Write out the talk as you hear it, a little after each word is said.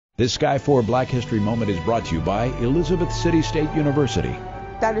This Sky 4 Black History Moment is brought to you by Elizabeth City State University.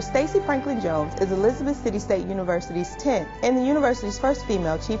 Dr. Stacey Franklin Jones is Elizabeth City State University's 10th and the university's first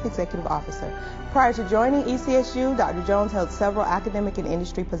female Chief Executive Officer. Prior to joining ECSU, Dr. Jones held several academic and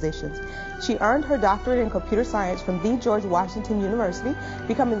industry positions. She earned her doctorate in computer science from the George Washington University,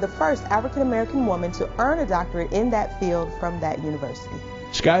 becoming the first African-American woman to earn a doctorate in that field from that university.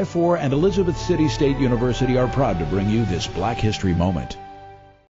 Sky 4 and Elizabeth City State University are proud to bring you this Black History Moment.